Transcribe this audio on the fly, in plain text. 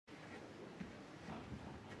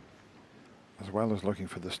As well as looking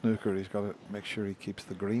for the snooker, he's got to make sure he keeps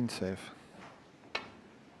the green safe.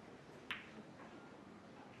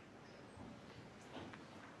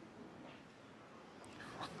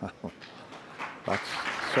 That's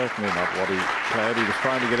certainly not what he played. He was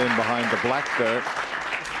trying to get in behind the black there,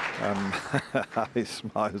 and he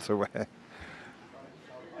smiles away.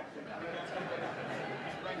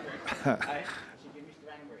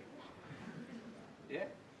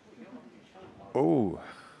 Oh,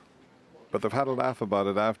 but they've had a laugh about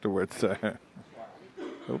it afterwards.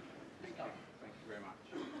 Oh.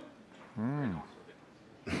 No,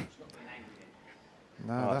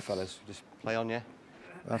 that fellas, just play on, yeah.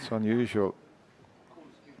 That's unusual.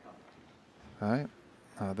 Right.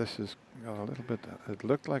 This is got a little bit. It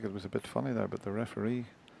looked like it was a bit funny there, but the referee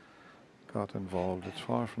got involved. It's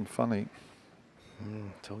far from funny.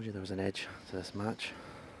 Told you there was an edge to this match.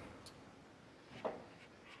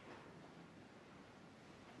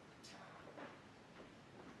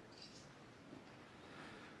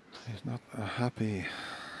 He's not a happy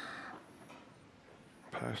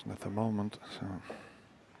person at the moment, so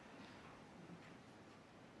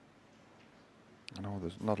I know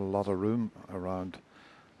there's not a lot of room around,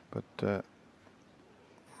 but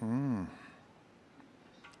I've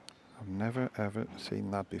never ever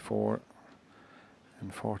seen that before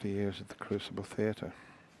in 40 years at the Crucible Theatre.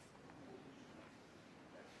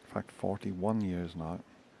 In fact, 41 years now.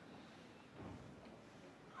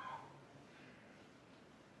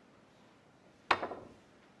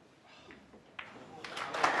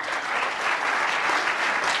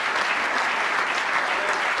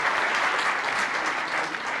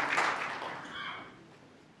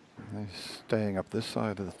 He's staying up this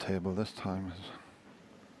side of the table this time.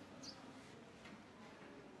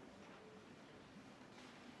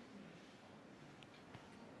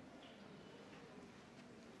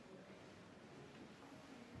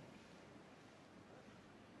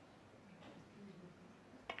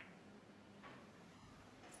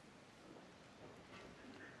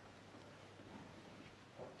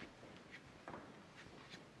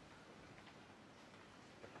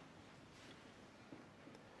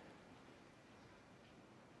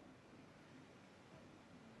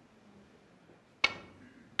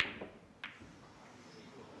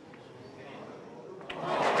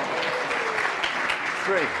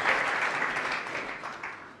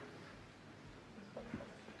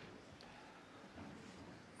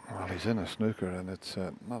 Well, he's in a snooker, and it's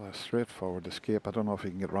not a straightforward escape. I don't know if he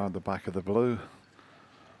can get round the back of the blue.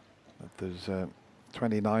 But there's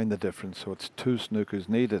 29 the difference, so it's 2 snookers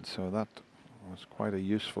needed. So that was quite a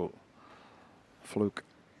useful fluke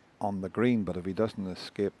on the green. But if he doesn't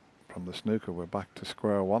escape from the snooker, we're back to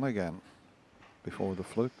square one again. Before the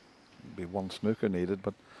fluke, it'd be 1 snooker needed,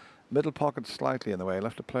 but middle pocket slightly in the way. He'll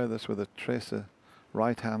have to play this with a trace of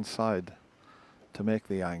right-hand side to make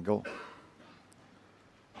the angle.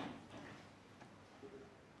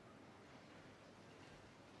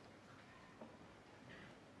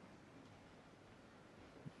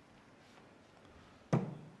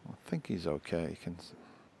 I think he's okay. He can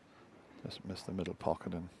just miss the middle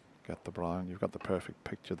pocket and get the brown. You've got the perfect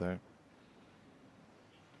picture there.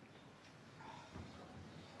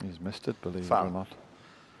 He's missed it, believe it or not.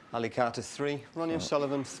 Ali Carter 3, Ronnie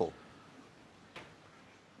O'Sullivan 4.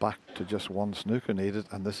 Back to just 1 snooker needed,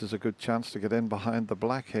 and this is a good chance to get in behind the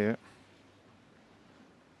black here.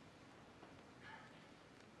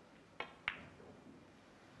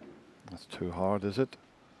 That's too hard, is it?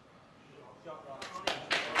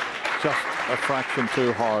 Just a fraction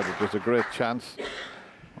too hard. It was a great chance.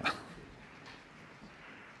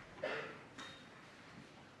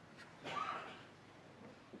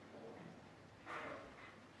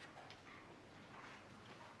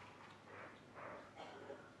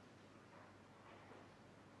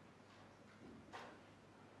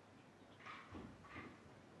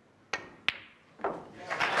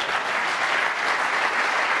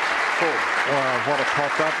 Wow, what a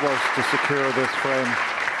pot that was to secure this frame.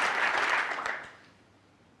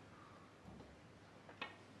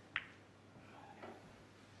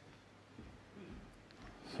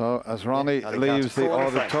 So as Ronnie leaves the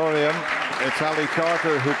auditorium, it's Ali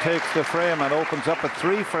Carter who takes the frame and opens up a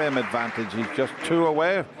 3-frame advantage. He's just 2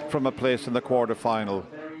 away from a place in the quarter-final.